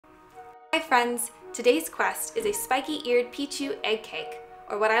Hi friends! Today's quest is a Spiky-Eared Pichu Egg Cake,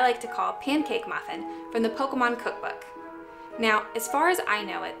 or what I like to call Pancake Muffin, from the Pokemon Cookbook. Now, as far as I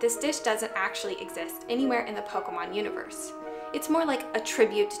know it, this dish doesn't actually exist anywhere in the Pokemon universe. It's more like a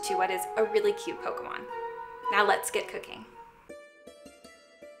tribute to what is a really cute Pokemon. Now let's get cooking.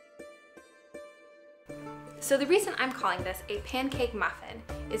 So the reason I'm calling this a pancake muffin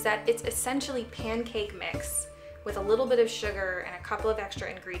is that it's essentially pancake mix with a little bit of sugar and a couple of extra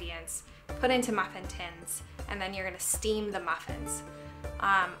ingredients put into muffin tins, and then you're gonna steam the muffins.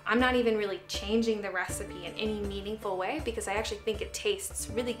 I'm not even really changing the recipe in any meaningful way because I actually think it tastes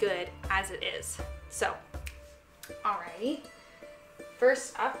really good as it is. So, alrighty.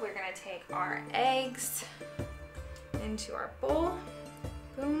 First up, we're gonna take our eggs into our bowl,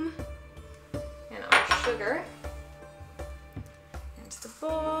 boom, and our sugar into the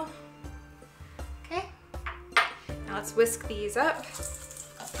bowl. Okay, now let's whisk these up.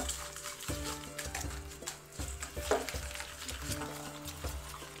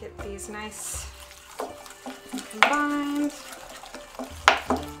 Get these nice and combined.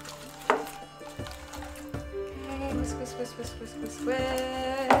 Okay, whisk, whisk, whisk, whisk, whisk, whisk,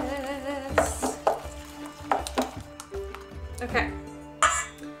 whisk. Okay,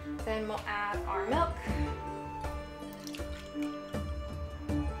 then we'll add our milk.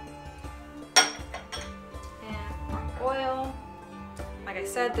 And our oil. Like I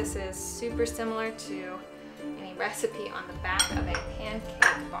said, this is super similar to any recipe on the back of a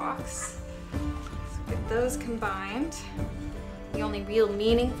pancake box. So get those combined. The only real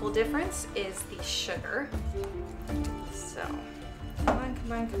meaningful difference is the sugar. So combine,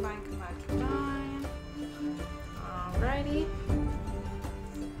 combine, combine, combine, combine. Alrighty.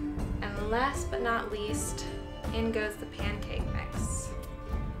 And last but not least, in goes the pancake mix.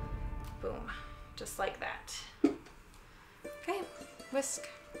 Boom, just like that. Okay, whisk.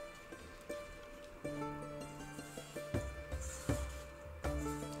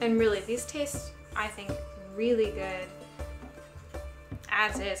 And really, these taste, I think, really good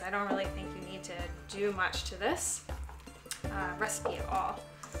as is. I don't really think you need to do much to this recipe at all.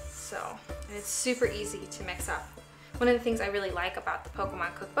 So, and it's super easy to mix up. One of the things I really like about the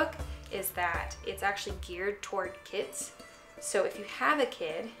Pokemon Cookbook is that it's actually geared toward kids. So if you have a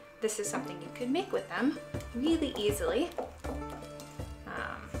kid, this is something you could make with them really easily.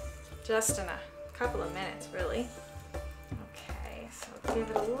 Just in a couple of minutes, really. So give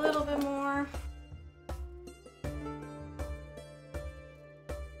it a little bit more.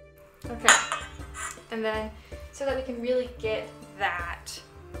 Okay, and then so that we can really get that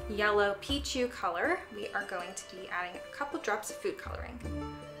yellow Pichu color, we are going to be adding a couple drops of food coloring.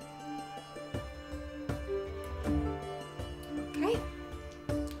 Okay,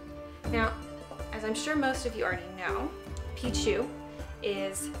 now as I'm sure most of you already know, Pichu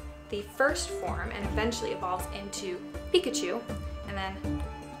is the first form and eventually evolves into Pikachu, and then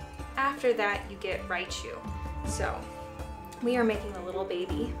after that you get Raichu. So we are making a little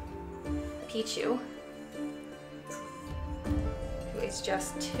baby Pichu who is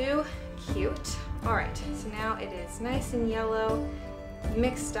just too cute. Alright, so now it is nice and yellow,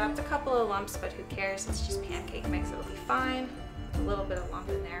 mixed up, a couple of lumps, but who cares, it's just pancake mix, it'll be fine. A little bit of lump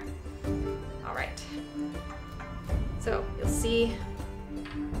in there. Alright, so you'll see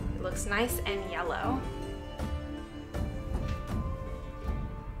it looks nice and yellow.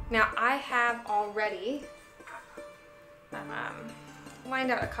 Now I have already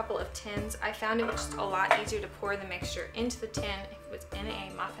lined out a couple of tins. I found it was just a lot easier to pour the mixture into the tin. If it was in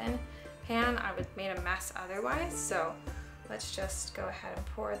a muffin pan, I would have made a mess otherwise. So let's just go ahead and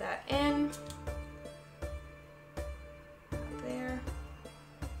pour that in. There.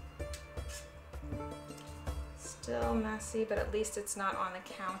 Still messy, but at least it's not on the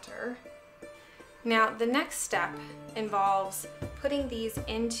counter. Now the next step involves putting these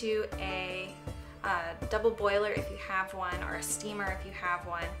into a double boiler if you have one, or a steamer if you have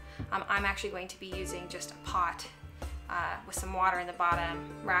one. I'm actually going to be using just a pot with some water in the bottom,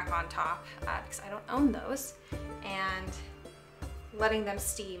 rack on top, because I don't own those, and letting them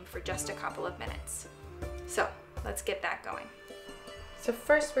steam for just a couple of minutes. So let's get that going. So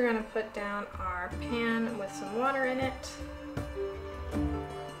first we're going to put down our pan with some water in it.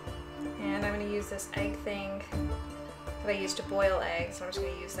 And I'm going to use this egg thing that I used to boil eggs, so I'm just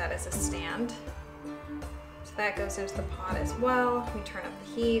going to use that as a stand. So that goes into the pot as well. We turn up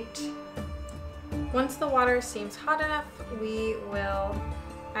the heat. Once the water seems hot enough, we will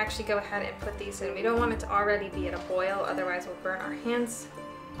actually go ahead and put these in. We don't want it to already be at a boil, otherwise we'll burn our hands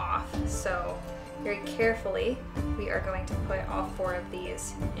off. So very carefully, we are going to put all 4 of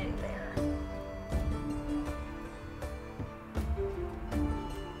these in there.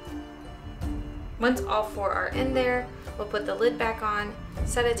 Once all 4 are in there, we'll put the lid back on,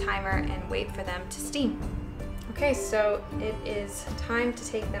 set a timer, and wait for them to steam. Okay, so it is time to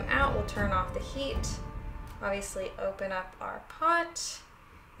take them out. We'll turn off the heat, obviously open up our pot,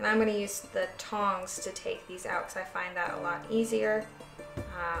 and I'm going to use the tongs to take these out because I find that a lot easier.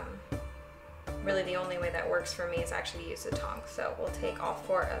 Really the only way that works for me is actually to use the tongs. So we'll take all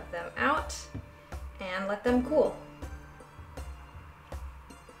 4 of them out and let them cool.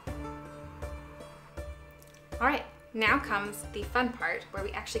 All right, now comes the fun part where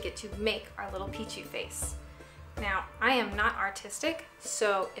we actually get to make our little Pichu face. Now, I am not artistic,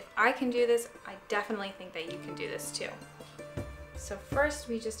 so if I can do this, I definitely think that you can do this too. So first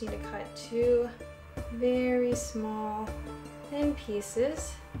we just need to cut 2 very small thin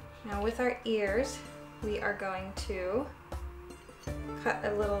pieces. Now with our ears, we are going to cut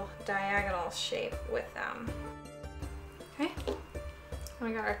a little diagonal shape with them. Okay,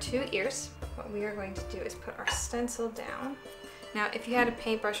 we got our 2 ears. What we are going to do is put our stencil down. Now if you had a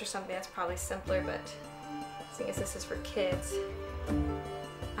paintbrush or something, that's probably simpler, but seeing as this is for kids,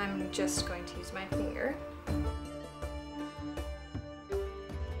 I'm just going to use my finger.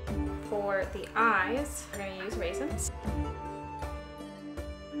 For the eyes, we're going to use raisins.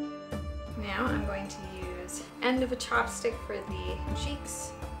 Now I'm going to use end of a chopstick for the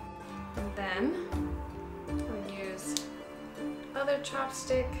cheeks, and then I'll use other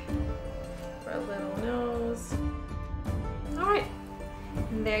chopstick for a little nose. All right,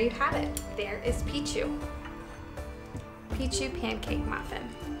 and there you have it. There is Pichu. Pichu Pancake Muffin.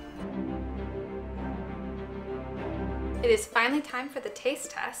 It is finally time for the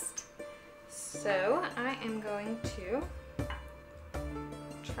taste test. So I am going to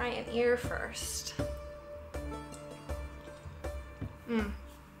try an ear first.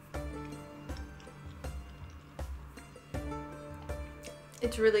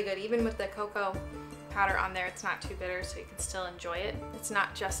 It's really good. Even with the cocoa powder on there, it's not too bitter, so you can still enjoy it. It's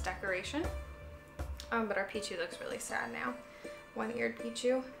not just decoration. But our Pichu looks really sad now. One-eared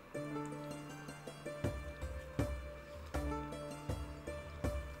Pichu.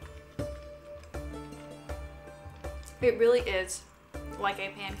 It really is like a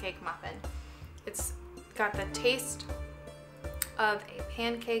pancake muffin. It's got the taste of a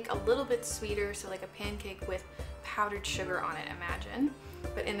pancake, a little bit sweeter, so like a pancake with powdered sugar on it, imagine,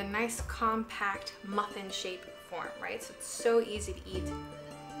 but in a nice compact muffin shape form, right? So it's so easy to eat.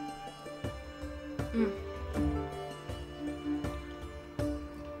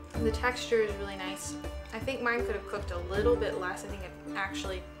 The texture is really nice. I think mine could have cooked a little bit less. I think it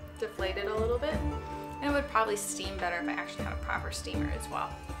actually deflated a little bit. And it would probably steam better if I actually had a proper steamer as well.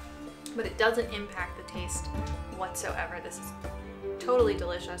 But it doesn't impact the taste whatsoever. This is totally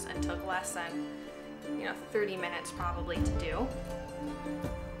delicious and took less than, 30 minutes probably to do.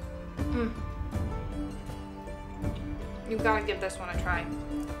 You've got to give this one a try.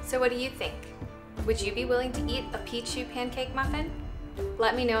 So what do you think? Would you be willing to eat a Pichu pancake muffin?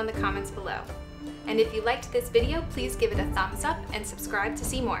 Let me know in the comments below. And if you liked this video, please give it a thumbs up and subscribe to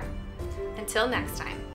see more. Until next time.